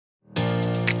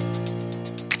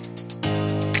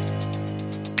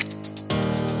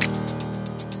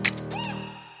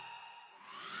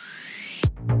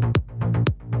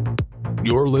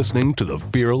You're listening to the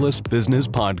Fearless Business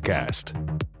Podcast.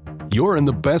 You're in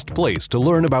the best place to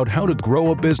learn about how to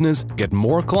grow a business, get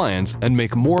more clients, and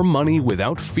make more money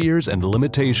without fears and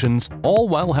limitations, all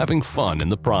while having fun in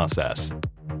the process.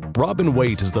 Robin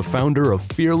Waite is the founder of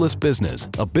Fearless Business,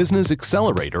 a business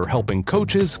accelerator helping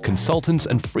coaches, consultants,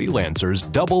 and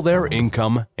freelancers double their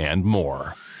income and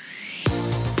more.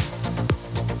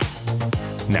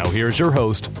 Now here's your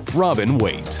host, Robin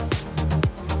Waite.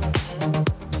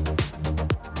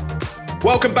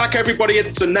 Welcome back, everybody.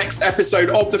 It's the next episode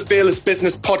of the Fearless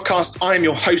Business Podcast. I am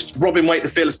your host, Robin Waite, the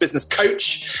Fearless Business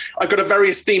Coach. I've got a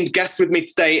very esteemed guest with me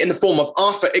today in the form of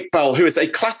Arfa Iqbal, who is a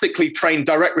classically trained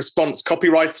direct response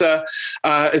copywriter,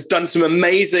 has done some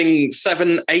amazing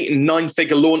 7, 8, and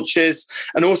 9-figure launches,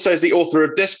 and also is the author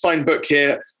of this fine book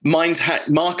here, Mind Hack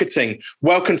Marketing.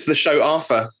 Welcome to the show,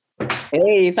 Arfa.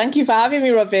 Hey, thank you for having me,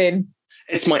 Robin.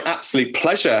 It's my absolute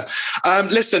pleasure.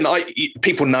 Listen,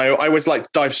 people know I always like to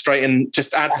dive straight and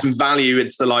just add some value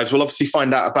into the lives. We'll obviously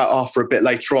find out about Arfa a bit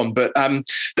later on, but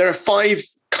there are 5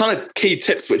 kind of key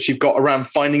tips which you've got around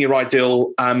finding your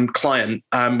ideal client,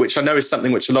 which I know is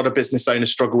something which a lot of business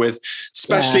owners struggle with,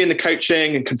 especially in the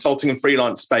coaching and consulting and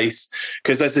freelance space,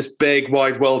 because there's this big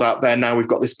wide world out there now. We've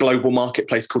got this global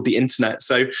marketplace called the internet.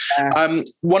 So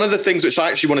one of the things which I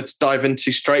actually wanted to dive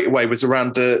into straight away was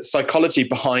around the psychology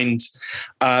behind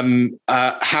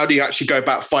how do you actually go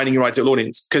about finding your ideal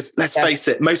audience? Because let's face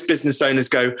it, most business owners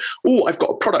go, oh, I've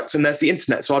got a product and there's the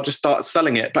internet, so I'll just start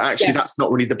selling it. But actually that's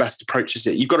not really the best approach, is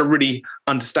it? You've got to really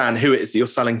understand who it is that you're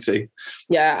selling to.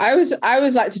 Yeah, I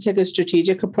always like to take a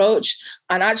strategic approach.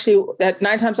 And actually, 9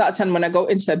 times out of 10, when I go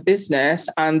into a business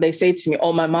and they say to me,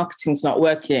 oh, my marketing's not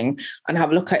working, and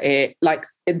have a look at it,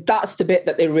 that's the bit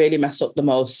that they really mess up the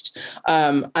most.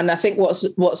 And I think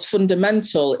what's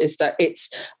fundamental is that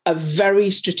it's a very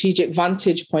strategic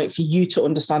vantage point for you to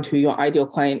understand who your ideal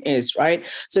client is, right?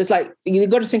 So it's like, you've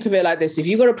got to think of it like this. If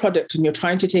you've got a product and you're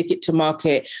trying to take it to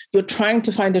market, you're trying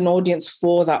to find an audience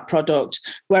for that product.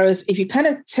 Whereas if you kind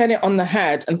of turn it on the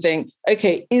head and think,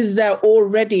 okay, is there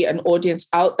already an audience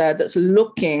out there that's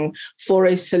looking for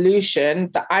a solution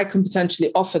that I can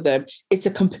potentially offer them? It's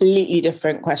a completely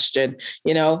different question.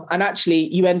 And actually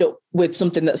you end up with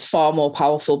something that's far more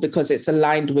powerful because it's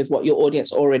aligned with what your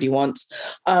audience already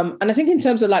wants. And I think in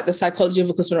terms of the psychology of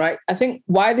a customer, right? I think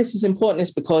why this is important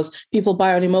is because people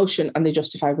buy on emotion and they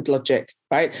justify with logic,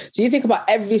 right? So you think about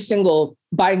every single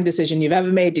buying decision you've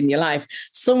ever made in your life,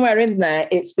 somewhere in there,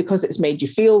 it's because it's made you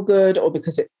feel good or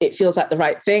because it feels like the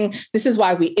right thing. This is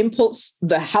why we impulse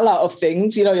the hell out of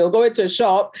things. You'll go into a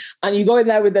shop and you go in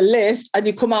there with a list and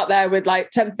you come out there with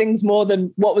 10 things more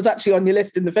than what was actually on your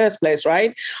list in the first place,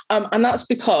 right? And that's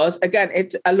because, again,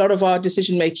 it's a lot of our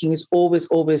decision making is always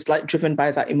driven by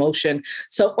that emotion.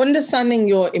 So understanding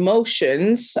your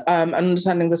emotions and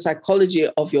understanding the psychology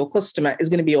of your customer is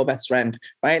going to be your best friend,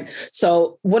 right?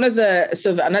 So one of the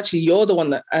and actually you're the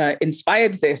one that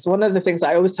inspired this. One of the things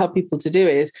I always tell people to do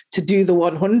is to do the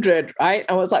 100, right?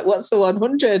 I was like, what's the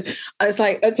 100? And it's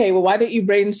like, okay, well, why don't you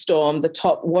brainstorm the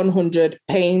top 100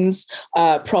 pains,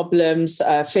 problems,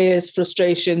 fears,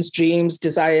 frustrations, dreams,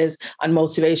 desires, and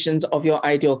motivations of your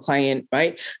ideal client,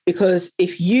 right? Because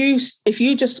if you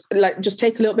just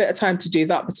take a little bit of time to do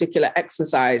that particular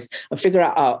exercise and figure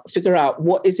out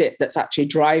what is it that's actually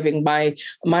driving my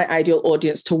ideal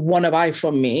audience to want to buy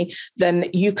from me, then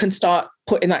you can start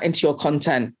putting that into your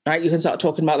content, right? You can start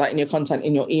talking about that in your content,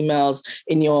 in your emails,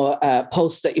 in your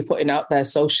posts that you're putting out there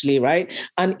socially, right?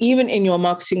 And even in your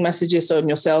marketing messages, so in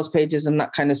your sales pages and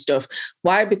that kind of stuff.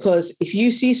 Why? Because if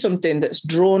you see something that's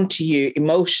drawn to you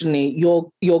emotionally, you're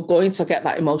going to get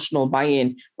that emotional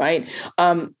buy-in, right?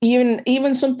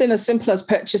 Even something as simple as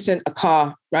purchasing a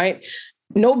car, right?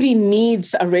 Nobody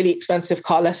needs a really expensive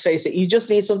car, let's face it. You just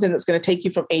need something that's going to take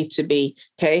you from A to B,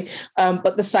 okay?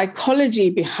 But the psychology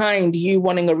behind you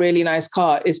wanting a really nice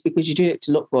car is because you're doing it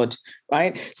to look good,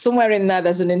 right? Somewhere in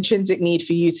there's an intrinsic need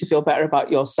for you to feel better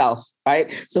about yourself,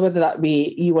 right? So whether that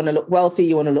be you want to look wealthy,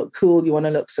 you want to look cool, you want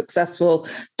to look successful,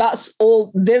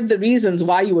 they're the reasons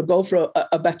why you would go for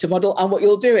a better model. And what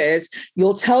you'll do is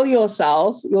you'll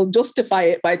justify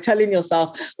it by telling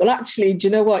yourself, well, actually, do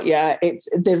you know what? Yeah,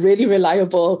 they're really reliable.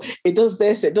 It does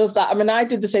this, it does that. I mean, I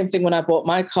did the same thing when I bought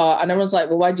my car, and everyone's like,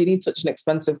 well, why do you need such an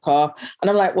expensive car? And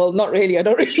I'm like, well, not really. I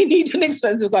don't really need an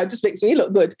expensive car. It just makes me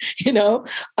look good,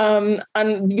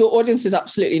 and your audience is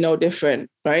absolutely no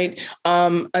different, right?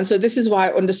 And so this is why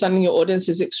understanding your audience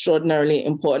is extraordinarily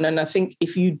important. And I think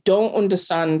if you don't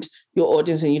understand your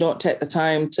audience and you don't take the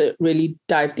time to really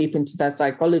dive deep into that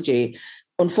psychology,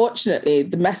 unfortunately,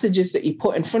 the messages that you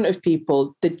put in front of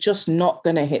people, they're just not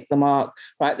going to hit the mark,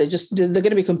 right? They're going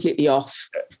to be completely off.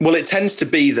 Well, it tends to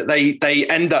be that they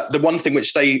end up, the one thing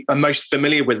which they are most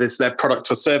familiar with is their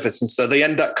product or service. And so they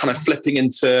end up kind of flipping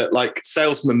into like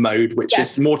salesman mode, which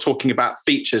is more talking about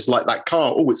features like that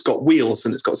car. Oh, it's got wheels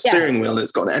and it's got a steering wheel and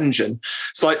it's got an engine.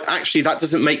 So like, actually that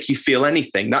doesn't make you feel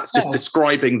anything. That's just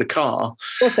describing the car.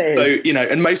 So, you know,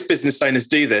 and most business owners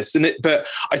do this. But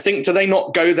I think, do they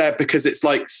not go there because it's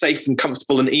like safe and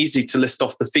comfortable and easy to list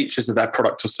off the features of their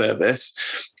product or service,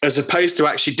 as opposed to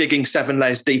actually digging 7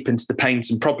 layers deep into the pains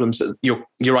and problems that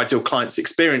your ideal client's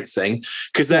experiencing?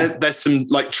 Because there's some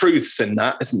like truths in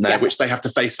that, isn't there, which they have to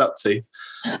face up to.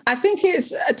 I think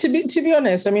it's to be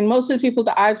honest. I mean, most of the people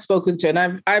that I've spoken to,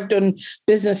 and I've done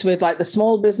business with, like the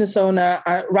small business owner,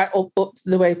 right up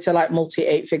the way to like multi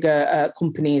 8-figure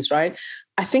companies, right?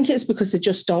 I think it's because they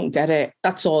just don't get it.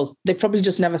 That's all. They probably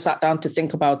just never sat down to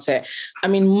think about it. I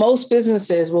mean, most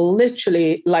businesses will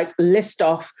literally like list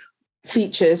off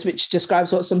features which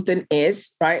describes what something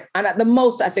is, right? And at the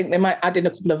most, I think they might add in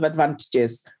a couple of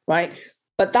advantages, right?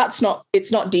 But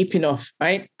it's not deep enough,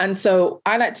 right? And so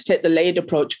I like to take the layered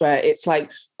approach where it's like,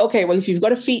 okay, well, if you've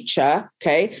got a feature,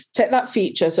 okay, take that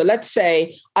feature. So let's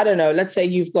say, I don't know, let's say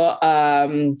you've got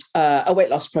a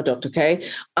weight loss product, okay?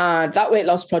 And that weight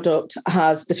loss product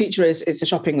has, the feature is it's a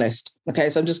shopping list, okay?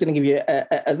 So I'm just going to give you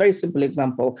a very simple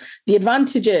example. The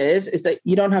advantage is that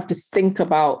you don't have to think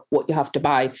about what you have to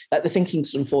buy, like the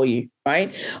thinking's done for you,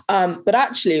 right? But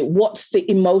actually, what's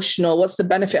the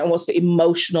benefit and what's the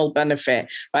emotional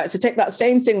benefit, right? So take that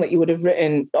same thing that you would have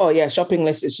written, oh yeah, shopping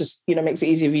list is just, you know, makes it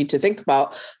easy for you to think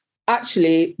about.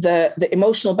 Actually, the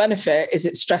emotional benefit is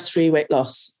it's stress-free weight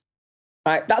loss,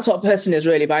 right? That's what a person is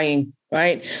really buying,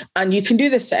 right? And you can do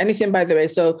this to anything, by the way.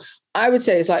 So I would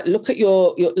say it's like, look at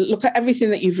everything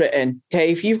that you've written.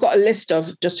 Okay. If you've got a list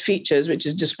of just features, which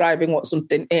is describing what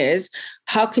something is,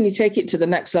 how can you take it to the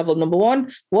next level? Number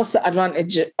one, what's the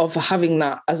advantage of having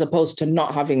that as opposed to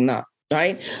not having that?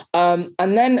 Right. And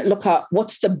then look at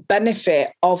what's the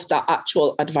benefit of that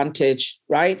actual advantage.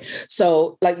 Right.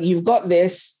 So like you've got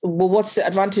this. Well, what's the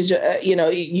advantage?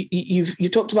 You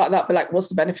talked about that, but like, what's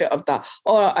the benefit of that?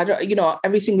 Oh, I don't,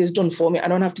 everything is done for me. I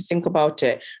don't have to think about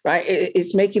it. Right.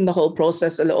 It's making the whole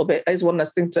process a little bit is one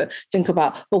less thing to think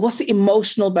about. But what's the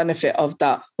emotional benefit of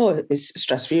that? Oh, it's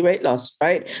stress-free weight loss.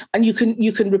 Right. And you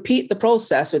can repeat the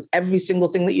process with every single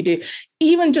thing that you do.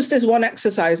 Even just this one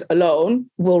exercise alone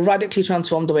will radically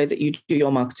transform the way that you do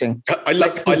your marketing. I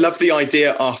love the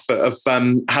idea, Arfa, of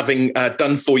having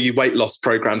done for you weight loss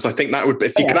programs. I think that would be,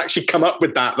 if you could actually come up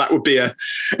with that would be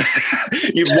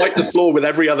you'd wipe the floor with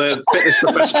every other fitness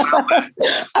professional out there.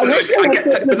 But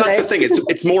that's the thing.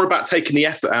 It's more about taking the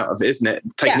effort out of it, isn't it?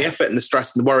 Taking the effort and the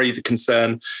stress and the worry, the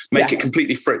concern, make it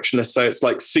completely frictionless. So it's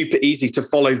like super easy to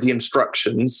follow the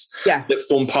instructions that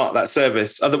form part of that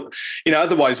service.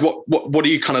 Otherwise, what are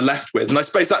you kind of left with? And I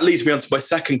suppose that leads me on to my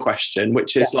second question,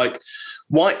 which is like,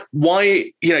 why,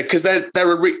 because I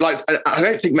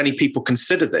don't think many people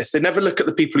consider this. They never look at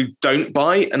the people who don't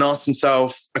buy and ask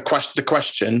themselves the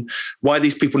question, why are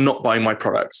these people not buying my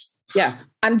products? Yeah.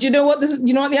 And you know what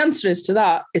the answer is to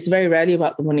that? It's very rarely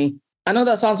about the money. I know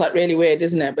that sounds like really weird,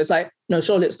 isn't it? But it's like, no,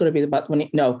 surely it's going to be about the money.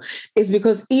 No, it's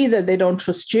because either they don't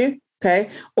trust you, okay,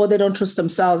 or they don't trust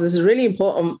themselves. This is really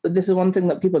important. This is one thing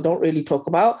that people don't really talk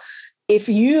about. If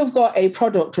you have got a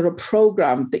product or a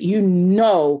program that you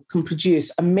know can produce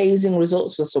amazing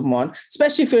results for someone,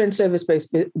 especially if you're in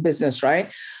service-based business, right?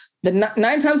 The 9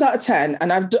 times out of 10,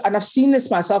 and I've seen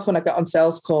this myself when I get on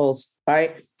sales calls,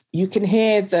 right? You can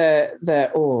hear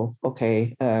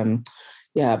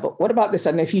but what about this?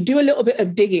 And if you do a little bit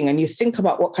of digging and you think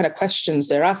about what kind of questions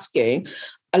they're asking,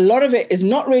 a lot of it is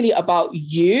not really about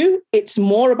you. It's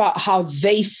more about how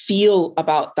they feel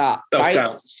about that.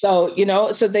 Self-doubt. Right?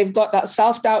 So, so they've got that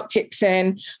self-doubt kicks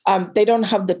in. They don't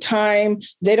have the time.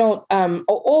 They don't,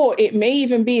 or it may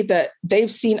even be that they've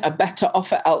seen a better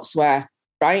offer elsewhere.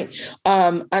 Right.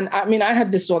 And I mean, I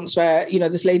had this once where,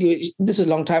 this lady, this was a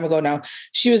long time ago now,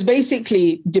 she was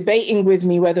basically debating with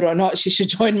me whether or not she should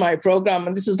join my program.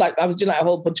 And this is like, I was doing like a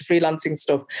whole bunch of freelancing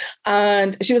stuff.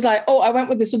 And she was like, oh, I went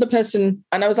with this other person.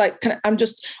 And I was like, I'm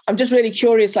just really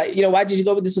curious, like, why did you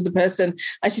go with this other person?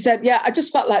 And she said, yeah, I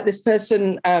just felt like this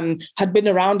person had been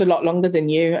around a lot longer than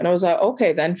you. And I was like,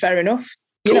 okay, then fair enough.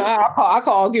 Cool. I can't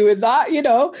argue with that,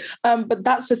 but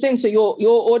that's the thing. So your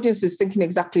audience is thinking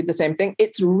exactly the same thing.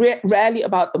 It's rarely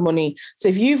about the money. So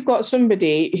if you've got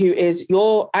somebody who is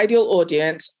your ideal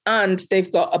audience and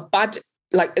they've got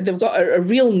they've got a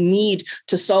real need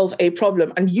to solve a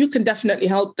problem and you can definitely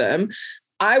help them,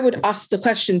 I would ask the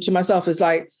question to myself is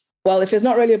like, well, if it's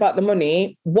not really about the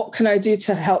money, what can I do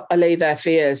to help allay their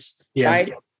fears? Yeah.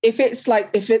 Right? If it's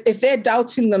like, if they're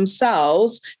doubting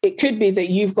themselves, it could be that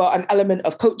you've got an element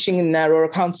of coaching in there or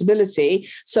accountability,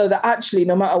 so that actually,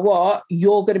 no matter what,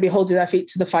 you're going to be holding their feet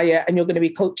to the fire and you're going to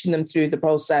be coaching them through the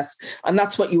process. And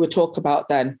that's what you would talk about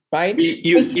then, right?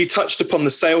 You touched upon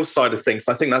the sales side of things.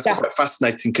 I think that's quite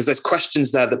fascinating, because there's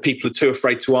questions there that people are too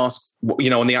afraid to ask,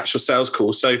 on the actual sales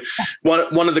call. So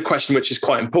one of the questions, which is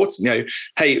quite important,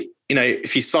 hey,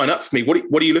 if you sign up for me,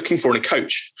 what are you looking for in a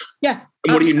coach? Yeah.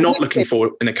 And what are you not looking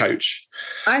for in a coach?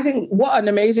 I think what an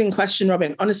amazing question,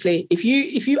 Robin. Honestly, if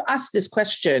you ask this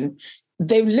question,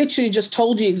 they've literally just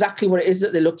told you exactly what it is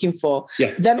that they're looking for.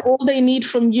 Yeah. Then all they need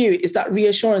from you is that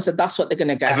reassurance that that's what they're going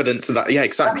to get. Evidence of that. Yeah,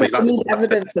 exactly. That's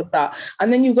evidence of that.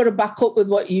 And then you've got to back up with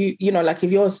what like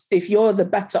if you're the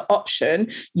better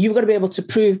option, you've got to be able to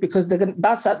prove, because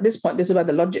that's at this point, this is where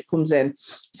the logic comes in.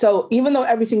 So even though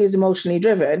everything is emotionally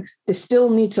driven, they still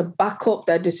need to back up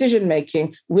their decision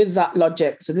making with that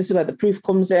logic. So this is where the proof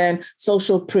comes in,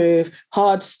 social proof,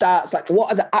 hard stats, like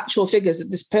what are the actual figures that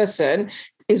this person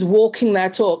is walking their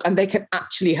talk and they can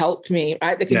actually help me,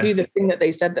 right? They can do the thing that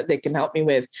they said that they can help me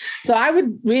with. So I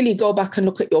would really go back and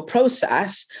look at your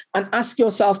process and ask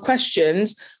yourself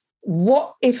questions.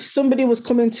 What if somebody was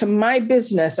coming to my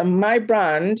business and my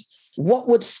brand, what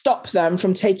would stop them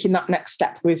from taking that next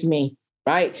step with me?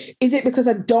 Right? Is it because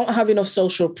I don't have enough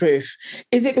social proof?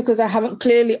 Is it because I haven't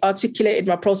clearly articulated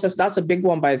my process? That's a big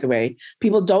one, by the way.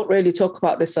 People don't really talk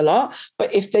about this a lot,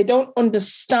 but if they don't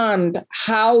understand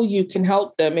how you can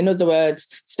help them, in other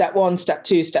words, step 1, step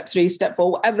 2, step 3, step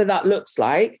 4, whatever that looks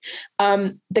like,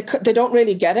 they don't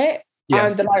really get it. Yeah.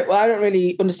 And they're like, well, I don't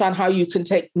really understand how you can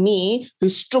take me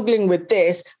who's struggling with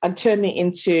this and turn me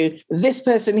into this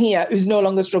person here who's no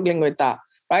longer struggling with that.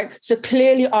 Right. So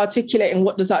clearly articulating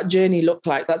what does that journey look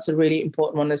like? That's a really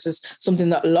important one. This is something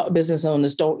that a lot of business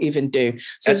owners don't even do.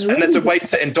 So there's a way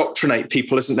to indoctrinate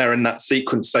people, isn't there, in that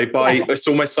sequence? So it's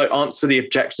almost like answer the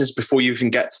objections before you even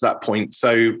get to that point.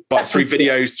 So through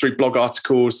videos, through blog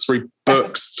articles, through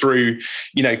books, through,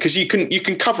 because you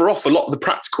can cover off a lot of the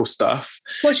practical stuff.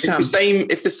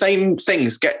 If the same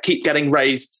things keep getting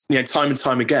raised, time and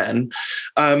time again,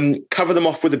 cover them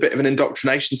off with a bit of an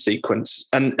indoctrination sequence.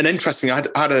 And interesting, I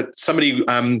had somebody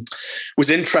was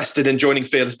interested in joining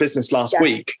Fearless Business last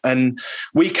week, and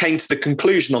we came to the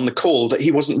conclusion on the call that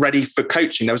he wasn't ready for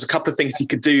coaching. There was a couple of things he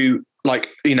could do,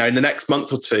 in the next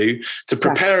month or two to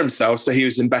prepare himself so he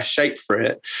was in best shape for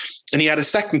it. And he had a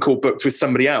second call booked with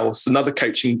somebody else, another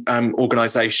coaching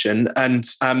organization, and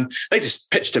they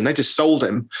just pitched him, they just sold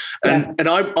him.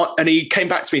 And he came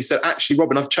back to me and said, actually,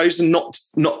 Robin, I've chosen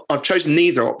I've chosen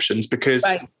neither options because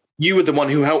you were the one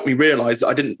who helped me realize that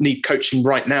I didn't need coaching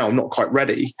right now. I'm not quite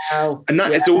ready. Wow. And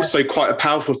that is also quite a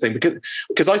powerful thing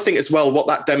because I think as well, what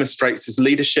that demonstrates is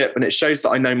leadership, and it shows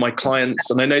that I know my clients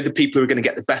and I know the people who are going to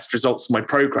get the best results in my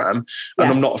program, and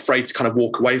I'm not afraid to kind of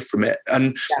walk away from it.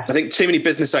 And I think too many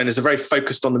business owners are very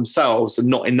focused on themselves and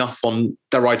not enough on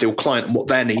their ideal client and what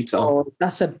their needs are. Oh,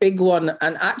 that's a big one.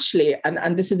 And actually,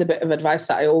 and this is a bit of advice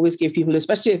that I always give people,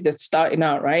 especially if they're starting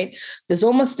out, right? There's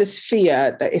almost this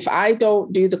fear that if I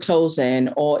don't do the closing,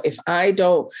 or if I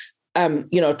don't,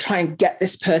 try and get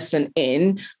this person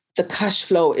in, the cash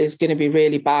flow is going to be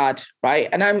really bad, right?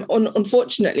 And I'm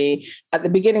unfortunately at the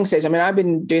beginning stage, I've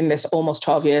been doing this almost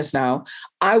 12 years now.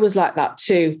 I was like that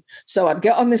too. So I'd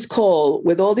get on this call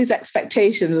with all these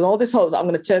expectations and all this hopes that I'm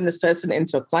going to turn this person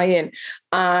into a client.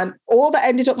 And all that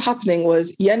ended up happening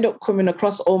was you end up coming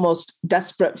across almost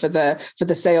desperate for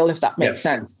the sale, if that makes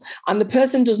sense. And the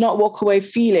person does not walk away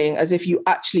feeling as if you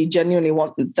actually genuinely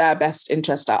want their best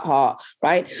interest at heart,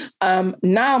 right?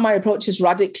 Now my approach is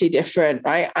radically different,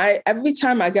 right? Every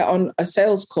time I get on a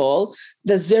sales call,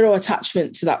 there's zero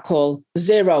attachment to that call,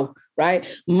 zero. Right.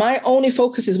 My only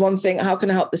focus is one thing. How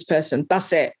can I help this person?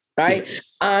 That's it. Right.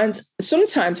 And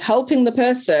sometimes helping the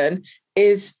person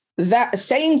is that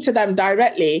saying to them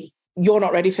directly, you're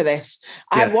not ready for this.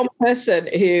 I had one person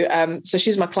who, so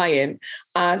she's my client,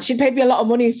 and she paid me a lot of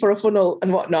money for a funnel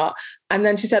and whatnot. And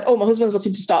then she said, oh, my husband's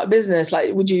looking to start a business.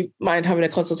 Like, would you mind having a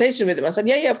consultation with him? I said,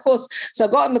 yeah, of course. So I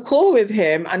got on the call with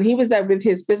him, and he was there with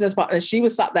his business partner. She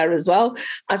was sat there as well.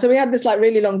 And so we had this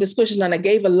really long discussion, and I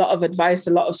gave a lot of advice,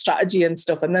 a lot of strategy and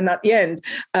stuff. And then at the end,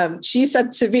 she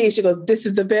said to me, she goes, this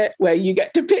is the bit where you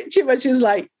get to pitch him. And she was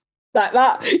like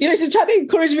that, she's trying to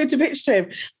encourage me to pitch to him.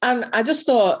 And I just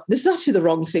thought, this is actually the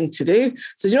wrong thing to do.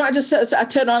 So, I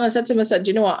turned around and said to him, I said,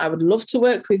 you know what, I would love to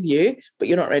work with you, but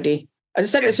you're not ready. I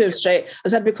just said it to him straight. I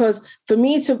said, because for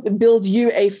me to build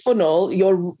you a funnel,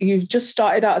 you've just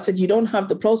started out. I said, you don't have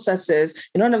the processes,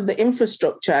 you don't have the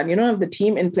infrastructure, and you don't have the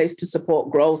team in place to support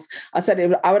growth. I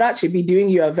said, I would actually be doing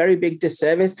you a very big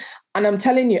disservice. And I'm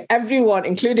telling you, everyone,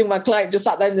 including my client, just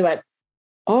sat there and they went,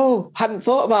 oh, hadn't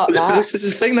thought about that. But this is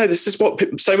the thing, though. This is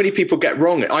what so many people get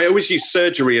wrong. I always use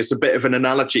surgery as a bit of an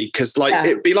analogy because,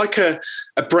 it'd be like a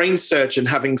brain surgeon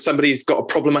having somebody who's got a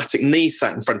problematic knee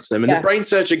sat in front of them, and the brain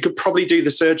surgeon could probably do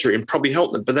the surgery and probably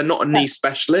help them, but they're not a knee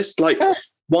specialist.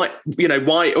 Why?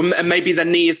 And maybe their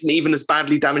knee isn't even as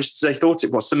badly damaged as they thought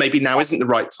it was. So maybe now isn't the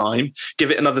right time. Give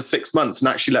it another 6 months and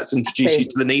actually let's introduce you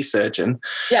to the knee surgeon.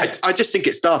 Yeah. I just think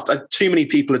it's daft. Too many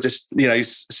people are just,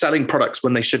 selling products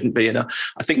when they shouldn't be. And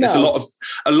I think there's a lot of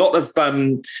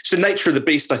it's the nature of the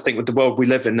beast, I think, with the world we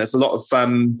live in. There's a lot of,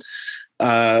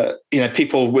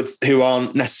 people who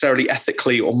aren't necessarily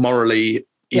ethically or morally,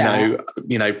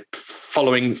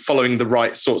 following the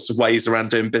right sorts of ways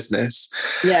around doing business.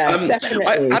 Definitely.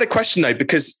 I had a question though,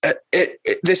 because I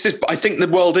think the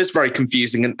world is very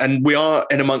confusing, and we are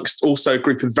in amongst also a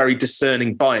group of very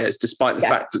discerning buyers, despite the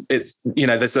fact that it's,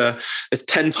 there's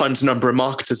 10 times the number of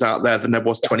marketers out there than there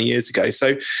was 20 years ago.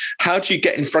 So how do you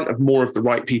get in front of more of the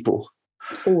right people?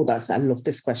 Oh, I love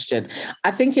this question.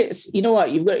 I think it's, you've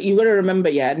got to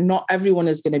remember, not everyone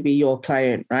is going to be your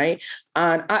client, right?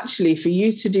 And actually, for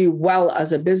you to do well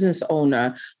as a business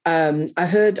owner, I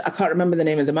can't remember the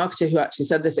name of the marketer who actually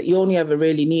said this, that you only ever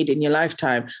really need in your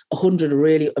lifetime 100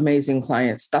 really amazing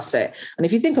clients. That's it. And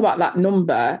if you think about that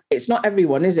number, it's not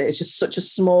everyone, is it? It's just such a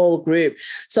small group.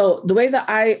 So the way that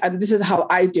and this is how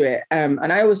I do it, and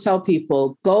I always tell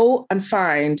people, go and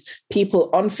find people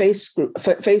on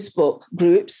Facebook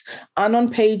groups and on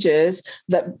pages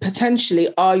that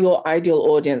potentially are your ideal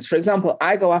audience. For example,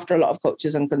 I go after a lot of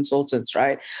coaches and consultants,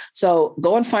 right? So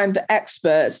go and find the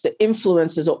experts, the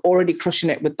influencers are already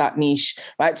crushing it with that niche,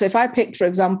 right? So if I picked, for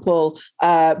example,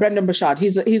 Brendan Burchard,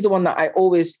 he's the one that I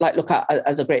always look at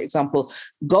as a great example.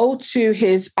 Go to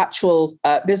his actual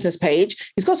business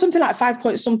page. He's got something like 5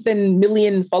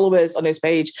 million followers on his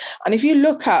page. And if you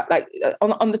look at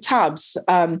on the tabs,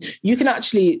 you can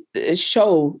actually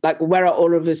show where are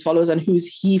all of his followers and who's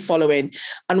he following.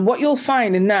 And what you'll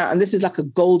find in that, and this is like a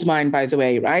gold mine, by the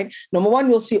way, right? Number one,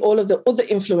 you'll see all of the other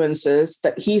influencers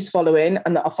that he's following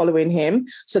and that are following him.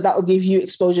 So that will give you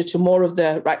exposure to more of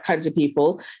the right kinds of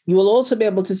people. You will also be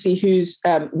able to see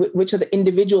which are the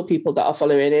individual people that are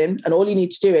following him. And all you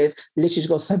need to do is literally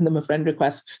go send them a friend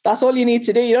request. That's all you need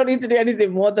to do. You don't need to do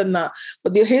anything more than that.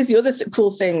 But here's the other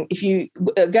cool thing. If you,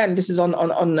 again, this is on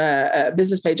a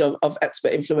business page of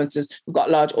expert influencers, we've got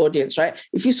a large audience, right?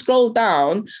 If you scroll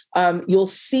down, you'll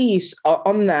see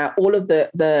on there all of the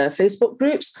Facebook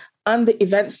groups and the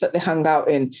events that they hang out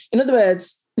in. In other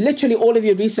words, literally all of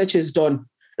your research is done,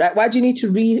 right? Why do you need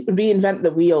to reinvent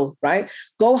the wheel, right?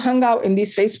 Go hang out in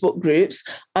these Facebook groups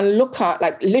and look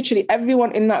at literally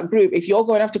everyone in that group. If you're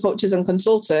going after coaches and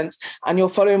consultants and you're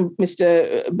following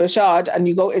Mr. Burchard and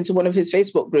you go into one of his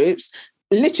Facebook groups,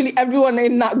 literally everyone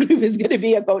in that group is going to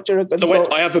be a coach or a consultant.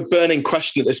 So I have a burning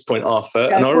question at this point,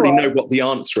 Arfa, and I already know what the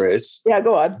answer is. Yeah,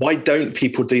 go on. Why don't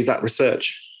people do that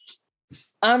research?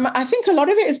 I think a lot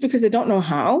of it is because they don't know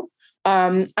how.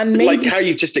 And maybe, like how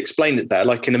you've just explained it there,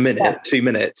 in a minute, 2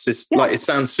 minutes, it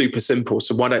sounds super simple.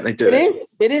 So why don't they do it?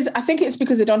 It is. I think it's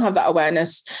because they don't have that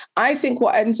awareness. I think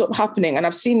what ends up happening, and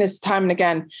I've seen this time and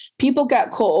again, people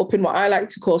get caught up in what I like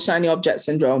to call shiny object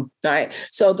syndrome, right?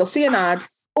 So they'll see an ad,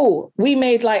 oh, we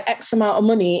made X amount of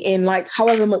money in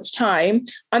however much time.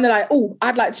 And they're like, oh,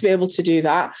 I'd like to be able to do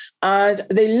that. And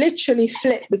they literally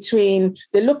flip between,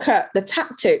 they look at the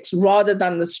tactics rather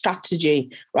than the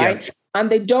strategy, right? Yeah. And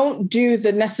they don't do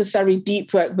the necessary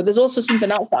deep work. But there's also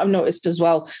something else that I've noticed as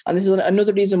well. And this is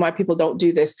another reason why people don't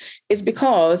do this, is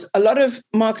because a lot of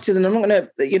marketers, and I'm not going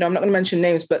to mention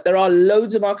names, but there are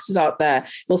loads of marketers out there.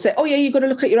 They'll say, oh yeah, you've got to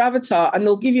look at your avatar, and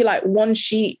they'll give you one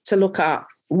sheet to look at.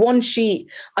 One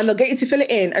sheet, and they'll get you to fill it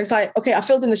in. And it's like, okay, I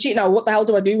filled in the sheet now. What the hell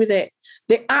do I do with it?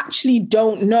 They actually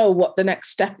don't know what the next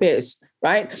step is,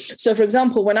 right? So for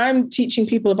example, when I'm teaching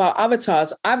people about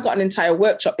avatars, I've got an entire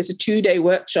workshop. It's a 2-day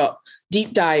workshop,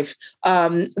 deep dive,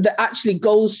 that actually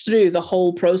goes through the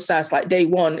whole process. Day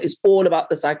one is all about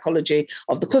the psychology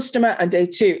of the customer, and day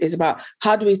 2 is about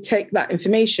how do we take that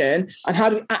information and how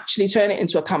do we actually turn it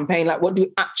into a campaign? What do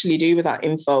we actually do with that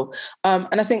info?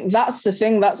 And I think that's the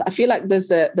thing. I feel like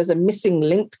there's a missing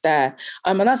link there,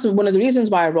 and that's one of the reasons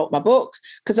why I wrote my book,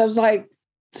 because I was like,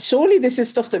 surely this is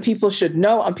stuff that people should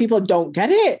know, and people don't get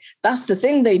it. That's the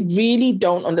thing. They really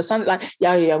don't understand it. Like,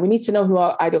 we need to know who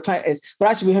our ideal client is, but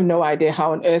actually we have no idea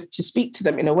how on earth to speak to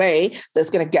them in a way that's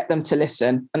going to get them to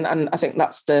listen. And I think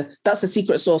that's the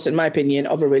secret sauce, in my opinion,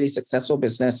 of a really successful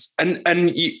business. And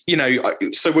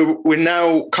so we're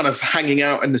now kind of hanging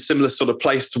out in a similar sort of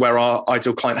place to where our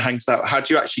ideal client hangs out. How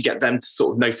do you actually get them to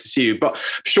sort of notice you? But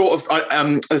short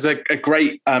of, there's a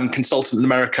great consultant in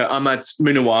America, Ahmad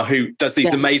Munawar, who does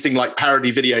these amazing like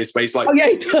parody videos where he's like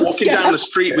walking down the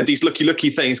street with these looky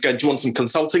things going, do you want some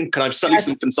consulting? Can I sell you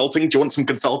some consulting? Do you want some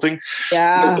consulting?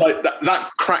 Yeah. Like that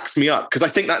cracks me up, because I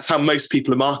think that's how most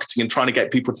people are marketing and trying to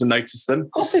get people to notice them.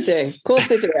 Of course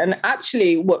they do. And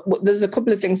actually there's a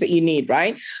couple of things that you need,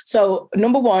 right? So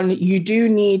number one, you do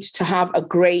need to have a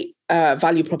great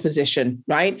value proposition,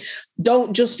 right?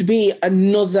 Don't just be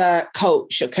another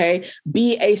coach, okay?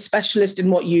 Be a specialist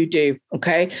in what you do,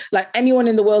 okay? Like anyone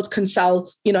in the world can sell,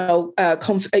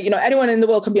 anyone in the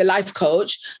world can be a life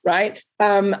coach, right?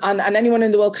 And anyone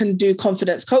in the world can do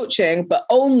confidence coaching, but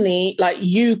only like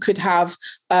you could have,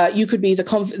 you could be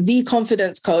the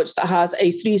confidence coach that has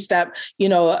a 3-step,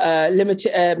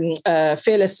 limited,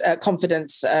 fearless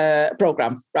confidence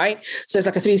program, right? So it's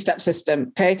like a 3-step system,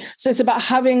 okay? So it's about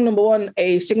having, number one,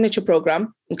 a signature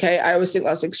program. Okay. I always think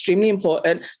that's extremely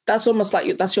important. That's almost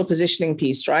like that's your positioning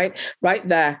piece, right? Right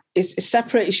there. It's a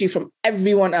separate issue from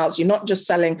everyone else. You're not just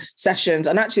selling sessions.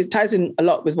 And actually it ties in a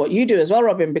lot with what you do as well,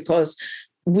 Robin, because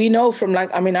we know from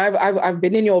I've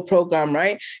been in your program,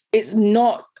 right? It's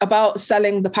not about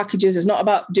selling the packages. It's not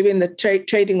about doing the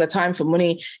trading the time for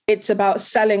money. It's about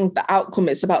selling the outcome.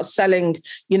 It's about selling,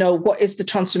 what is the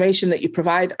transformation that you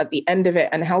provide at the end of it,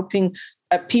 and helping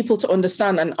people to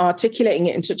understand and articulating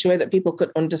it in such a way that people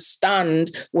could understand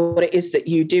what it is that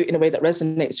you do in a way that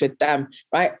resonates with them,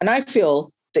 right? And I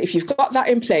feel that if you've got that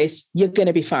in place, you're going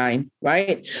to be fine,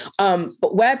 right?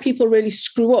 But where people really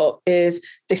screw up is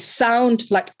they sound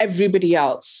like everybody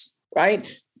else, right?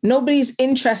 Nobody's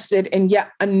interested in yet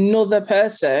another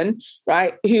person,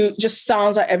 right, who just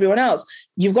sounds like everyone else.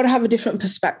 You've got to have a different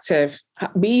perspective.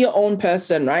 Be your own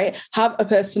person, right? Have a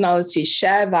personality,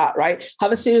 share that, right?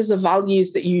 Have a series of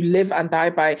values that you live and die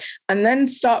by, and then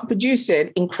start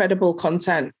producing incredible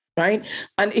content. Right.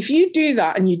 And if you do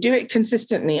that and you do it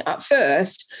consistently, at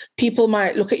first, people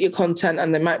might look at your content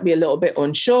and they might be a little bit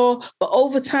unsure. But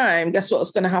over time, guess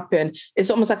what's going to happen? It's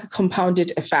almost like a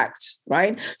compounded effect.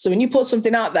 Right. So when you put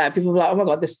something out there, people are like, oh my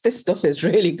God, this stuff is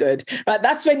really good. Right.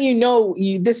 That's when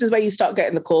this is where you start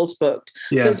getting the calls booked.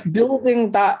 Yeah. So it's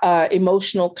building that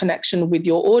emotional connection with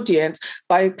your audience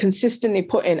by consistently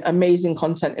putting amazing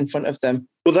content in front of them.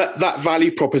 Well, that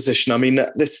value proposition. I mean,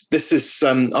 this is.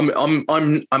 I'm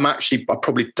actually. I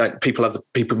probably don't.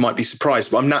 People might be surprised,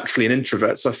 but I'm naturally an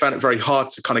introvert, so I found it very hard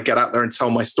to kind of get out there and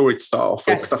tell my story to start off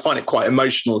with, because I find it quite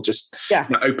emotional, just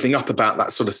opening up about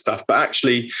that sort of stuff. But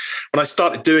actually, when I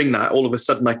started doing that, all of a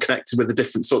sudden I connected with a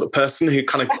different sort of person who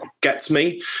kind of gets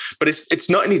me. But it's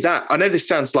not only that. I know this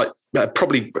sounds like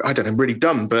probably, I don't know, really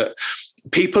dumb, but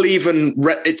people even,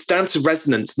 it's down to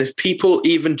resonance. And if people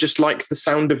even just like the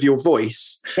sound of your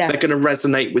voice, they're going to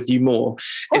resonate with you more.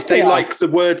 If they like the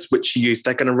words which you use,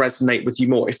 they're going to resonate with you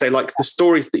more. If they like the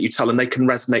stories that you tell and they can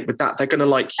resonate with that, they're going to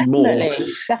like you more.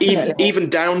 Even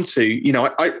down to,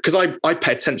 because I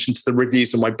pay attention to the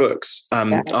reviews of my books,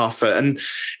 Arfa, and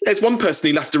there's one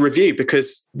person who left a review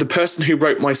because the person who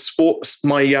wrote my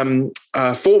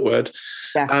foreword,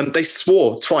 they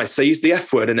swore twice. They used the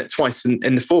F word in it twice in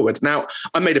the foreword. Now,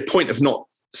 I made a point of not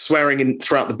swearing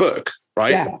throughout the book,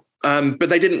 right? Yeah. But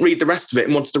they didn't read the rest of it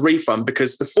and wanted a refund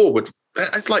because the foreword,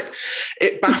 it's like,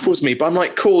 it baffles me. But I'm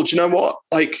like, cool, do you know what?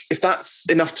 Like, if that's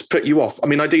enough to put you off, I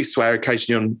mean, I do swear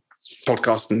occasionally on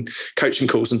podcast and coaching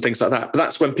calls and things like that, but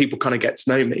that's when people kind of get to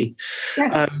know me.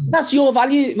 That's your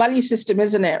value system,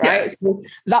 isn't it? Right. So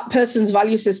that person's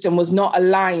value system was not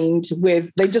aligned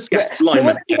with, it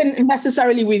wasn't even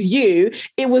necessarily with you.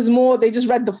 It was more, they just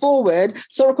read the foreword,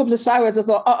 saw a couple of spy words and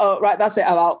thought, right, that's it,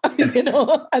 I'm out.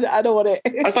 I don't want it.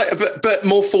 I was like, but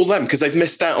more for them, because they've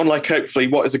missed out on, like, hopefully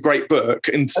what is a great book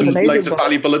and some loads of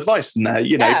valuable advice in there,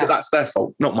 but that's their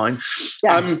fault, not mine.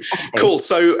 Cool.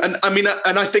 So, and I mean,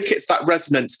 and I think it's that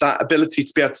resonance, that ability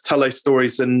to be able to tell those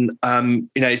stories, and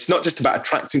it's not just about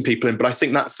attracting people in, but I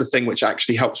think that's the thing which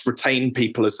actually helps retain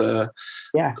people as a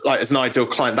like as an ideal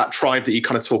client, that tribe that you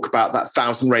kind of talk about, that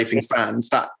 1,000 raving fans,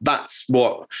 that's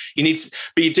what you need.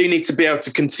 But you do need to be able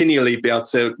to continually be able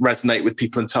to resonate with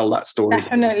people and tell that story.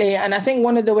 Definitely. And I think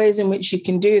one of the ways in which you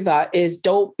can do that is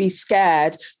don't be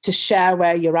scared to share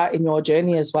where you're at in your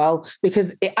journey as well,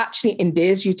 because it actually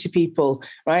endears you to people,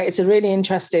 right? It's a really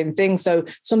interesting thing. So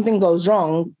something goes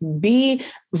wrong, be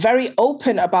very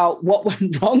open about what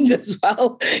went wrong as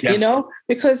well, you know,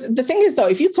 because the thing is though,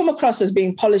 if you come across as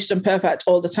being polished and perfect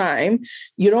all the time,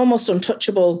 you're almost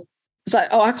untouchable. It's like,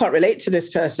 oh, I can't relate to this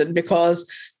person because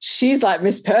she's like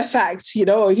Miss Perfect, you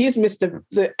know, he's Mr.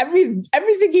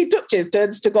 Everything he touches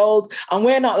turns to gold, and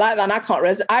we're not like that.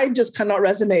 And I just cannot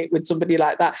resonate with somebody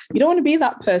like that. You don't want to be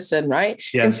that person, right?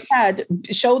 Yeah. Instead,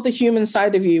 show the human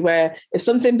side of you where if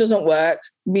something doesn't work,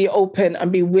 be open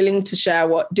and be willing to share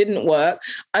what didn't work,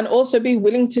 and also be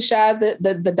willing to share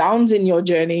the downs in your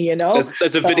journey, you know.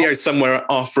 There's a video somewhere,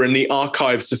 Arfa, in the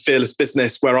archives of Fearless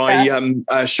Business where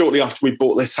I shortly after we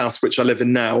bought this house, which I live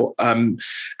in now,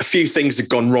 a few things had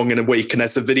gone wrong in a week, and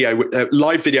there's a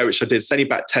live video which I did, it's only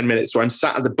about 10 minutes, where I'm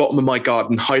sat at the bottom of my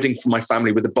garden hiding from my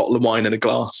family with a bottle of wine and a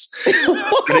glass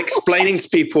and explaining to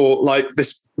people like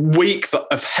this week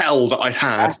of hell that I'd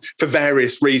had for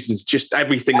various reasons, just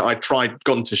everything that I'd tried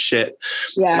gone to shit.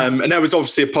 And there was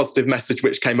obviously a positive message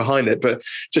which came behind it, but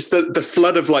just the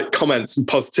flood of like comments and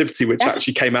positivity which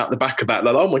actually came out the back of that,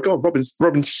 like, oh my God,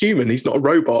 Robin's human, he's not a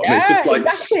robot. And it's just like,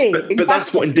 but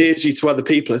that's what endears you to other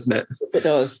people, isn't it? It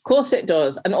does. Of course it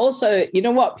does. And also, you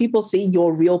know what? People see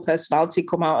your real personality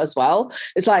come out as well.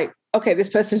 It's like, okay, this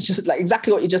person's just like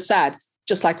exactly what you just said,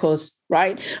 just like us,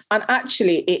 right? And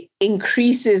actually it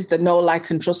increases the know, like,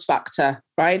 and trust factor,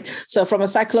 right? So from a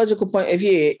psychological point of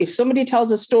view, if somebody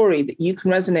tells a story that you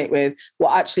can resonate with,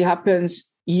 what actually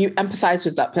happens, you empathize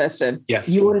with that person,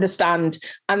 you understand.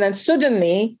 And then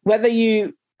suddenly, whether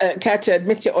you care to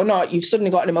admit it or not, you've suddenly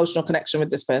got an emotional connection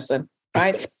with this person,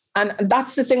 right? And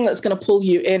that's the thing that's going to pull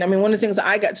you in. I mean, one of the things that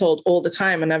I get told all the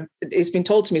time, and it's been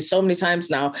told to me so many times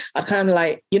now, I kind of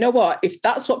like, you know what, if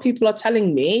that's what people are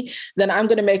telling me, then I'm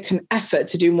going to make an effort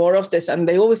to do more of this. And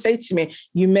they always say to me,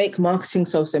 you make marketing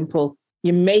so simple.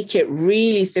 You make it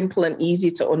really simple and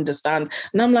easy to understand.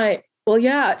 And I'm like, well,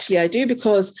 yeah, actually I do,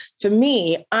 because for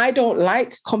me, I don't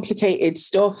like complicated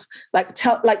stuff.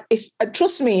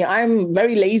 Trust me, I'm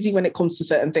very lazy when it comes to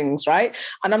certain things, right?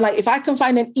 And I'm like, if I can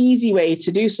find an easy way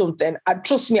to do something,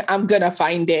 trust me, I'm going to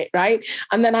find it, right?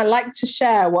 And then I like to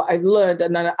share what I've learned,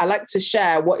 and then I like to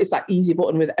share what is that easy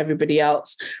button with everybody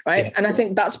else, right? Yeah. And I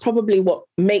think that's probably what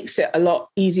makes it a lot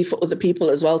easy for other people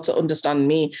as well to understand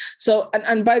me. So,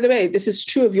 and by the way, this is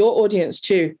true of your audience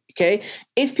too. Okay.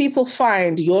 If people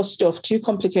find your stuff too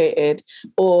complicated,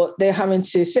 or they're having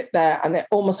to sit there and they're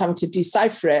almost having to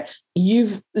decipher it,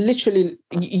 you've literally,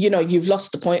 you've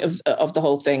lost the point of the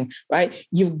whole thing, right?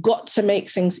 You've got to make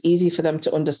things easy for them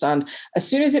to understand. As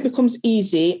soon as it becomes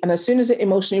easy and as soon as it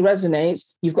emotionally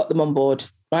resonates, you've got them on board.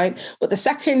 Right. But the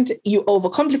second you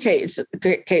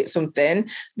overcomplicate something,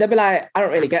 they'll be like, I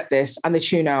don't really get this. And they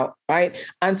tune out. Right.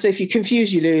 And so if you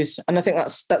confuse, you lose. And I think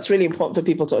that's really important for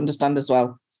people to understand as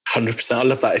well. 100%. I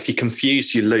love that. If you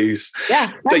confuse, you lose. Yeah.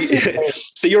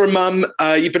 So you're a mum.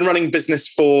 You've been running business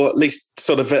for at least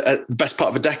sort of the best part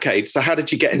of a decade. So how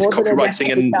did you get into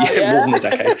copywriting? More than a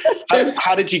decade.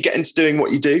 How did you get into doing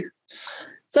what you do?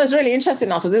 So it's really interesting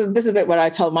now. So this is a bit where I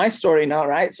tell my story now,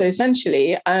 right? So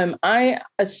essentially, I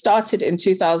started in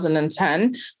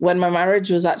 2010 when my marriage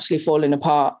was actually falling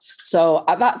apart. So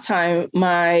at that time,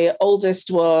 my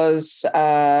oldest was,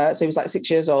 so he was like 6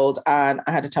 years old, and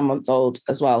I had a 10-month-old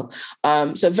as well.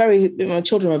 So my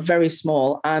children were very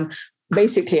small, and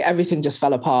basically everything just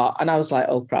fell apart. And I was like,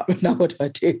 oh crap, now what do I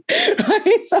do?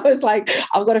 Right? So I was like,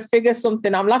 I've got to figure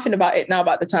something. I'm laughing about it now,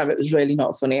 but at the time it was really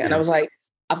not funny. And I was like,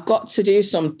 I've got to do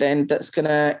something that's going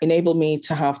to enable me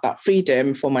to have that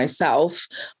freedom for myself,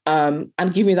 and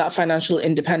give me that financial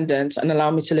independence and allow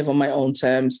me to live on my own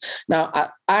terms. Now,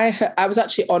 I was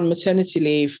actually on maternity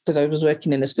leave because I was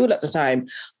working in a school at the time.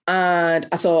 And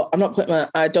I thought,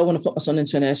 I don't want to put my son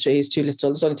into a nursery. He's too little.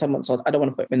 He's only 10 months old. I don't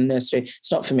want to put him in a nursery.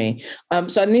 It's not for me.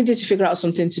 So I needed to figure out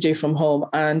something to do from home.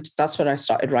 And that's when I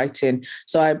started writing.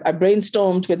 So I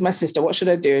brainstormed with my sister, what should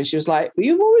I do? And she was like, well,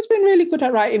 you've always been really good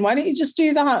at writing. Why don't you just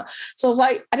do that? So I was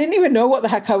like, I didn't even know what the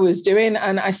heck I was doing.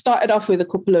 And I started off with a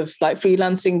couple of like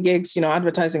freelancing gigs,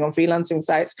 advertising on freelancing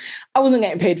sites. I wasn't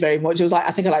getting paid very much. It was like,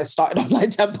 I think I started on like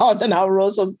 £10 an hour or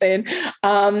something.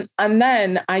 And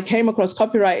then I came across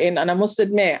copywriting, and I must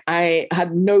admit, I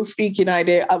had no freaking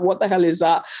idea what the hell is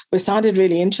that, but it sounded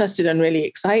really interesting and really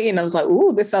exciting. I was like,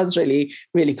 oh, this sounds really,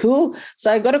 really cool.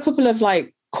 So I got a couple of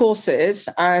like courses,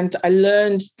 and I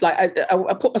learned, like,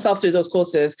 I put myself through those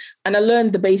courses and I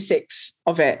learned the basics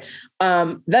of it.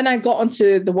 Then I got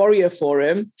onto the Warrior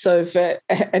Forum. So if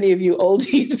any of you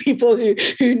oldies people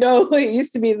who know, it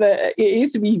used to be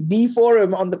the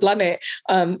forum on the planet,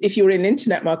 if you were in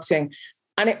internet marketing.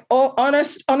 And it,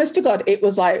 honest to God, it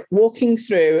was like walking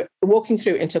through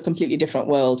into a completely different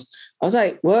world. I was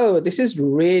like, whoa, this is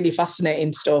really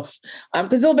fascinating stuff.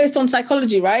 Because it's all based on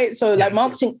psychology, right? So like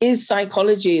marketing is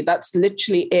psychology. That's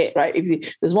literally it, right?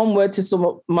 If there's one word to sum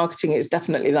up marketing, it's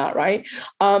definitely that, right?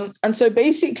 And so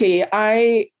basically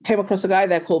I came across a guy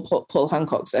there called Paul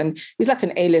Hancock, and he's like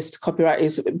an A-list copywriter.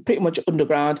 He's pretty much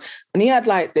underground. And he had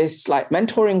like this like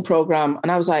mentoring program.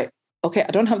 And I was like, okay,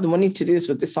 I don't have the money to do this,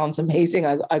 but this sounds amazing.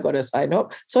 I got to sign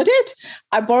up. So I did.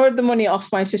 I borrowed the money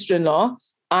off my sister-in-law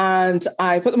and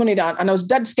I put the money down, and I was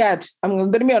dead scared. I'm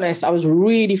going to be honest. I was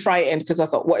really frightened because I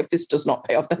thought, what if this does not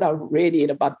pay off? Then I'm really in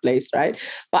a bad place, right?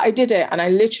 But I did it, and I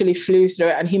literally flew through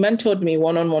it, and he mentored me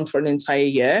one-on-one for an entire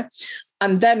year.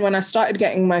 And then when I started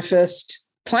getting my first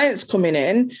clients coming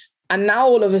in, and now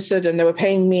all of a sudden they were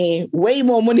paying me way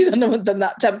more money than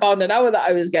that £10 an hour that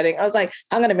I was getting. I was like,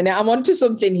 hang on a minute, I'm onto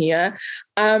something here.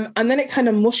 And then it kind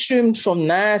of mushroomed from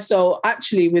there. So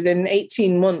actually within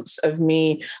 18 months of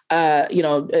me,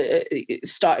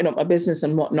 starting up my business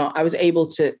and whatnot, I was able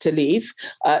to leave,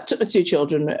 took my 2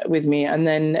 children with me. And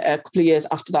then a couple of years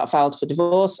after that, filed for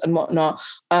divorce and whatnot.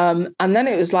 And then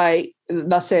it was like,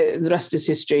 that's it. The rest is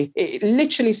history. It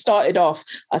literally started off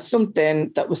as something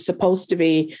that was supposed to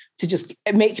be to just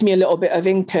make me a little bit of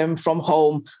income from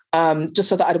home, just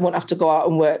so that I wouldn't have to go out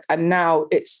and work. And now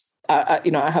it's, I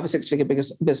have a 6-figure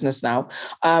business now.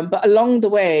 But along the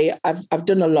way, I've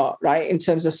done a lot, right, in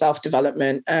terms of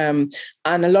self-development. And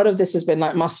a lot of this has been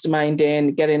like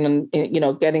masterminding,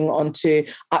 getting onto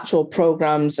actual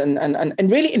programs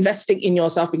and really investing in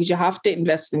yourself, because you have to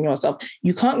invest in yourself.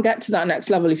 You can't get to that next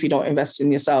level if you don't invest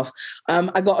in yourself.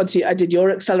 I did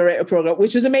your accelerator program,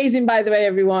 which was amazing, by the way,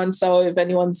 everyone. So if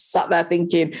anyone's sat there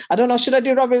thinking, I don't know, should I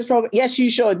do Robin's program? Yes, you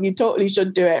should. You totally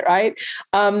should do it, right?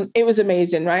 It was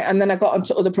amazing, right? And then I got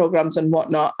onto other programs and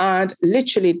whatnot. And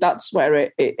literally that's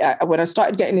where when I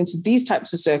started getting into these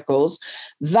types of circles,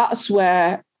 that's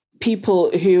where people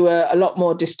who were a lot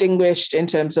more distinguished in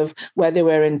terms of where they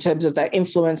were in terms of their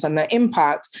influence and their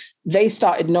impact, they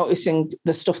started noticing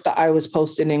the stuff that I was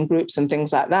posting in groups and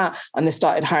things like that. And they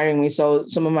started hiring me. So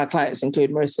some of my clients include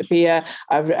Marissa Pia.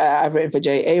 I've written for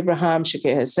Jay Abraham,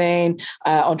 Shakir Hussain,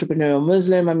 Entrepreneurial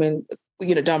Muslim. I mean,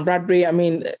 Dan Bradbury. I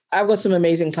mean, I've got some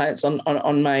amazing clients on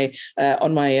my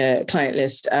client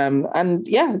list. And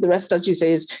yeah, the rest, as you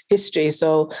say, is history.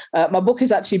 So my book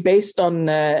is actually based on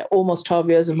almost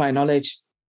 12 years of my knowledge.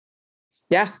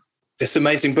 Yeah. This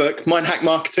amazing book, Mind Hack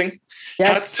Marketing.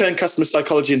 Yes. How to turn customer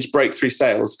psychology into breakthrough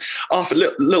sales.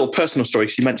 Arfa, little personal story,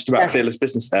 because you mentioned about fearless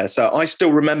business there. So I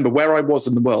still remember where I was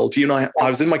in the world. You and I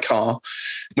was in my car.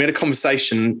 We had a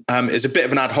conversation. It was a bit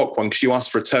of an ad hoc one because you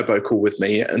asked for a turbo call with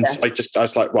me. And so I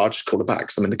was like, well, I'll just call her back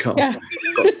because I'm in the car. So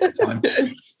I've got to spend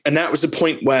time. And that was the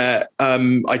point where,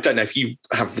 I don't know if you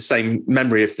have the same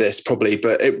memory of this probably,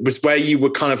 but it was where you were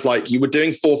kind of like, you were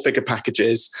doing 4-figure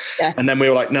packages. Yes. And then we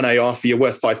were like, no, Arfa, you're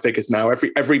worth 5 figures now.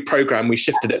 Every program, we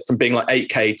shifted it from being like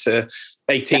 8K to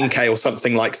 18K or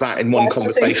something like that in one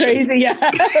conversation. Crazy, yeah.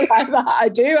 Like that. I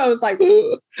do. I was like,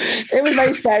 ooh. It was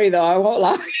very scary though. I won't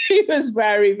lie. It was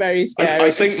very, very scary. I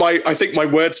think my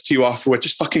words to you after were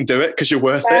just fucking do it because you're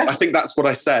worth it. I think that's what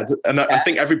I said. And I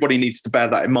think everybody needs to bear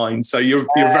that in mind. So you're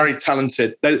very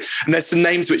talented. And there's some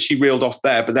names which you reeled off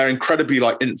there, but they're incredibly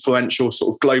like influential,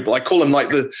 sort of global. I call them like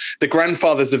the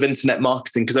grandfathers of internet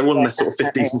marketing because they're all in their sort of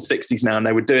 50s and 60s now. And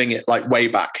they were doing it like way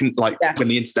back and like when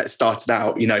the internet started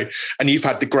out, and you've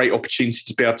had the great opportunity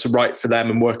to be able to write for them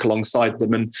and work alongside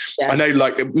them. And I know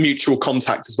like mutual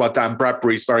contact as well. Dan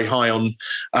Bradbury's very high on,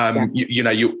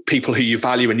 you people who you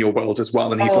value in your world as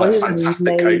well. And he's like a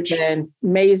fantastic coach.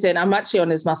 Amazing. I'm actually on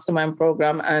his mastermind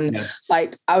program. And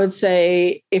like, I would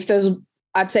say if there's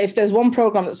one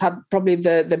program that's had probably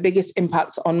the biggest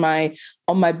impact on my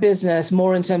business,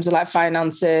 more in terms of like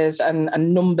finances and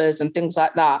numbers and things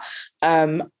like that.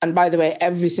 And by the way,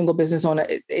 every single business owner,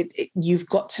 you've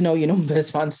got to know your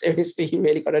numbers, man. Seriously, you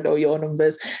really got to know your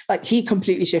numbers. Like he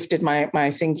completely shifted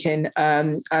my thinking.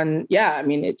 And yeah, I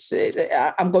mean,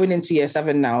 I'm going into year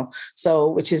 7 now, so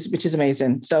which is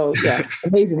amazing. So yeah,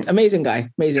 amazing guy.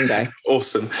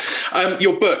 Awesome.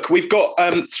 Your book, we've got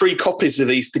 3 copies of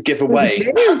these to give away.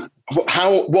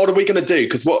 what are we going to do?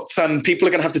 Because people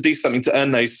are going to have to do something to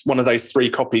earn one of those 3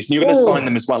 copies. And you're going to sign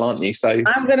them as well, aren't you? So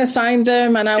I'm going to sign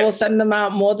them, and I will send them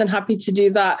out. More than happy to do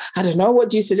that. I don't know. What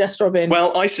do you suggest, Robin?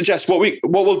 Well, I suggest what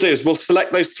we'll do is we'll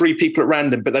select those 3 people at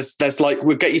random, but there's like,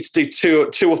 we'll get you to do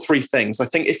two or three things. I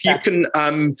think if you can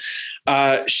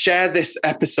share this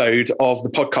episode of the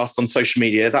podcast on social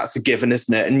media, that's a given,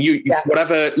 isn't it? And you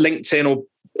whatever LinkedIn or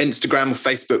Instagram or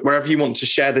Facebook, wherever you want to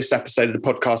share this episode of the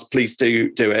podcast, please do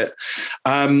it.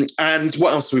 And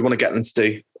what else do we want to get them to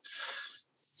do?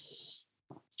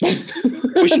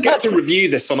 We should get to review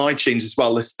this on iTunes as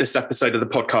well, this episode of the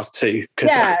podcast too.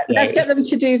 Let's get them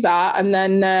to do that, and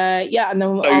then I'll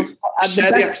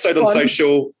share the episode on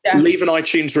social. Leave an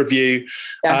iTunes review.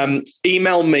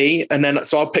 Email me, and then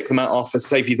I'll pick them out off and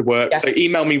save you the work. So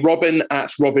email me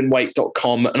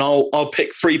robin@robinwaite.com, and I'll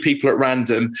pick 3 people at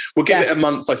random. We'll give it a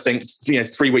month, I think.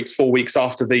 3 weeks, 4 weeks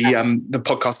after the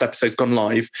podcast episode's gone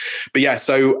live. But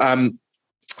so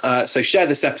share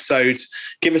this episode,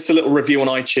 give us a little review on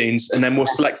iTunes, and then we'll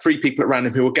select 3 people at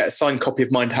random who will get a signed copy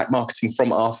of Mind Hack Marketing from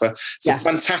Arfa. It's a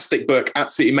fantastic book,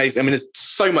 absolutely amazing. I mean, there's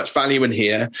so much value in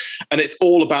here, and it's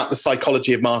all about the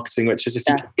psychology of marketing, which is if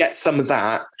you get some of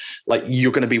that, like,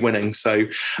 you're going to be winning. So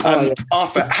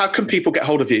Arfa, how can people get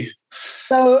hold of you?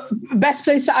 So best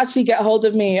place to actually get hold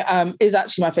of me is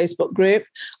actually my Facebook group.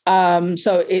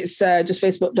 So it's just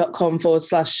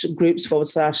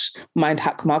facebook.com/groups/Mind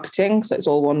Hack Marketing. So it's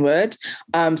all one word.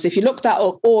 So if you look that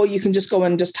up, or you can just go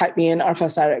and just type me in Arfa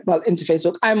Iqbal into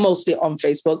Facebook. I'm mostly on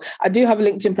Facebook. I do have a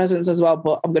LinkedIn presence as well,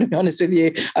 but I'm going to be honest with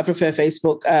you, I prefer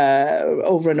Facebook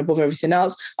over and above everything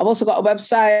else. I've also got a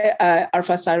website,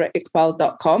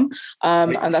 arfaiqbal.com,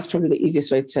 and that's probably the easiest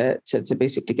way to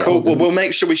basically get hold of me. Well, we'll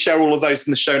make sure we share all of those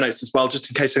in the show notes as well, just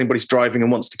in case anybody's driving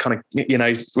and wants to kind of,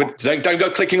 don't go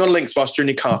clicking on links whilst you're in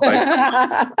your car, folks.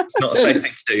 It's not a safe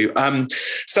thing to do.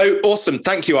 So awesome.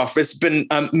 Thank you, Arfa. It's been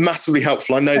massively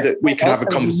helpul. I know that we could have a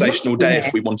conversation all day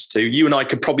if we wanted to. You and I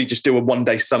could probably just do a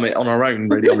one-day summit on our own,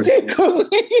 really honestly.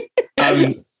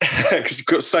 Because you've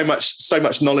got so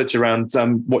much knowledge around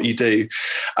what you do.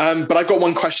 But I've got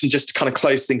one question just to kind of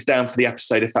close things down for the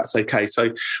episode, if that's okay. So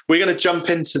we're going to jump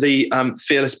into the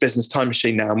Fearless Business Time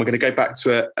Machine now, and we're going to go back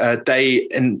to a day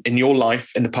in your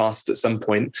life in the past at some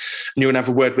point, and you're going to have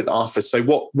a word with Arfa. So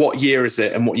what year is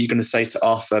it, and what are you going to say to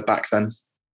Arfa back then?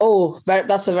 Oh,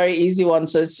 that's a very easy one.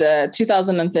 So it's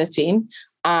 2013.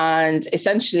 And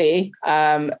essentially,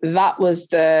 that was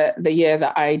the year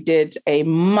that I did a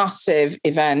massive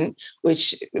event,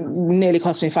 which nearly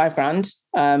cost me $5,000.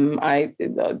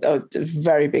 A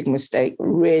very big mistake,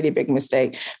 really big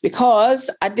mistake,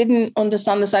 because I didn't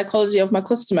understand the psychology of my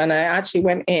customer. And I actually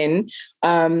went in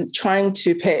trying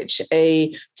to pitch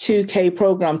a 2K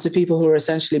program to people who are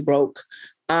essentially broke.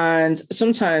 And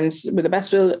sometimes, with the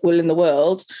best will in the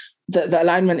world, the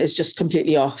alignment is just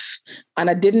completely off. And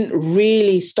I didn't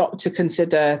really stop to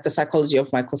consider the psychology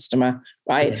of my customer,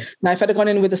 right? Yeah. Now, if I'd have gone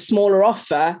in with a smaller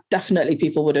offer, definitely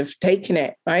people would have taken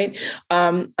it, right?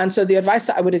 And so the advice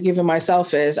that I would have given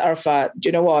myself is, Arfa, do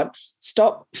you know what?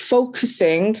 Stop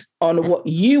focusing on what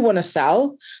you want to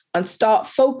sell and start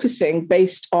focusing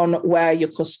based on where your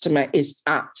customer is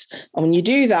at. And when you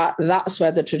do that, that's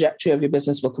where the trajectory of your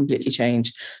business will completely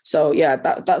change. So yeah,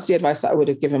 that's the advice that I would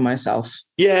have given myself.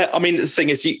 Yeah, I mean, the thing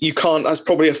is, you can't, that's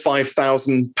probably a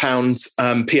 £5,000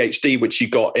 PhD, which you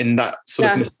got in that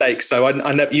sort of mistake. So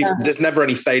I know there's never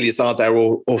any failures, are there,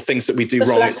 or things that we do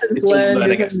wrong. It's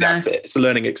learning. That's it. It's a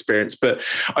learning experience. But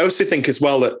I also think as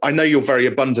well that I know you're very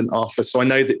abundant, Arfa. So I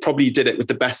know that probably you did it with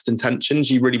the best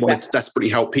intentions. You really wanted to desperately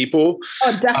help people.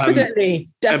 Oh, definitely.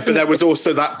 But there was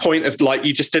also that point of like,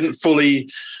 you just didn't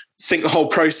fully think the whole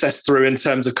process through in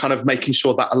terms of kind of making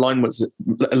sure that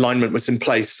alignment was in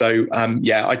place. So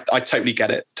I totally get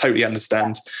it, totally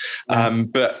understand.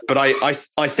 But I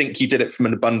think you did it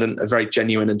from a very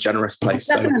genuine and generous place.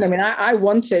 Definitely.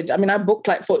 So. I booked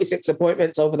like 46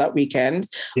 appointments over that weekend.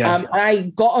 Yeah.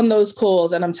 I got on those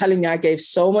calls, and I'm telling you, I gave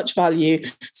so much value,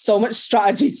 so much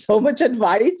strategy, so much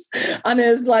advice. And it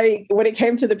was like, when it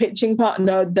came to the pitching part,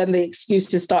 then the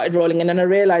excuses started rolling in, and I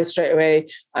realized straight away,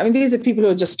 these are people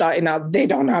who are just starting out. They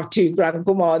don't have $2,000.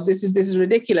 Come on, this is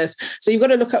ridiculous. So you've got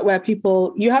to look at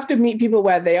you have to meet people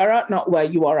where they are at, not where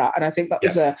you are at. And I think that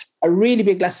was a really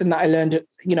big lesson that I learned.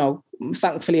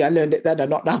 Thankfully I learned it then and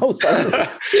not now. So.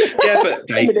 But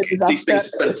these things are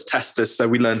sent to test us, so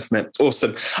we learn from it.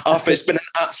 Awesome. Arfa, it's been an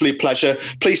absolute pleasure.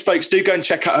 Please, folks, do go and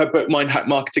check out her book, Mind Hack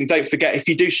Marketing. Don't forget, if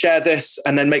you do share this,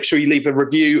 and then make sure you leave a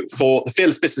review for the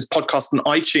Fearless Business Podcast on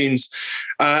iTunes,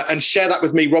 and share that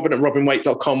with me, Robin at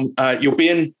robinwaite.com. You'll be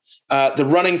in the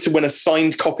running to win a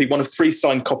signed copy, one of 3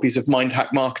 signed copies of Mind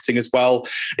Hack Marketing as well.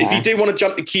 If you do want to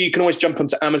jump the queue, you can always jump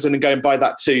onto Amazon and go and buy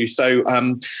that too. So,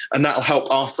 and that'll help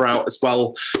Arfa out as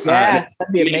well. Yeah,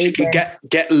 that'd be amazing. You can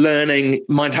get learning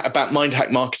about Mind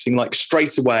Hack Marketing like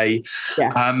straight away.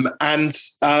 Yeah. And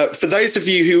for those of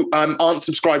you who aren't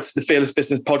subscribed to the Fearless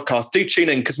Business podcast, do tune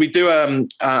in, because we do.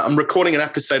 I'm recording an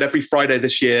episode every Friday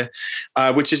this year,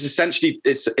 which is essentially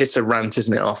it's a rant,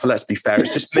 isn't it, Arfa? Let's be fair.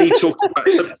 It's just me talking about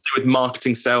something to do with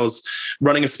marketing, sales,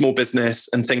 running a small business,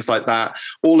 and things like that.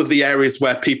 All of the areas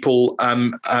where people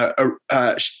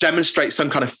demonstrate some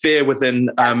kind of fear within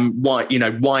why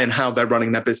and how they're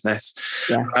running their business.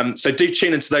 Yeah. So do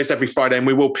tune into those every Friday, and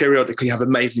we will periodically have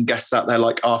amazing guests out there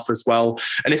like Arfa as well.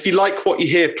 And if you like what you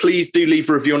hear, please do leave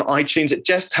a review on iTunes. It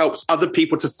just helps other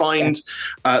people to find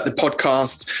the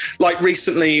podcast. Like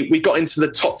recently, we got into the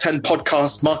top 10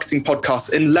 marketing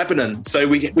podcasts in Lebanon. So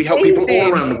we help people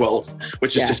all around the world,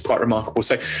 which is just quite remarkable.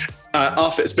 So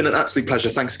Arfa, it's been an absolute pleasure.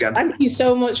 Thanks again. Thank you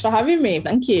so much for having me.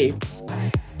 Thank you.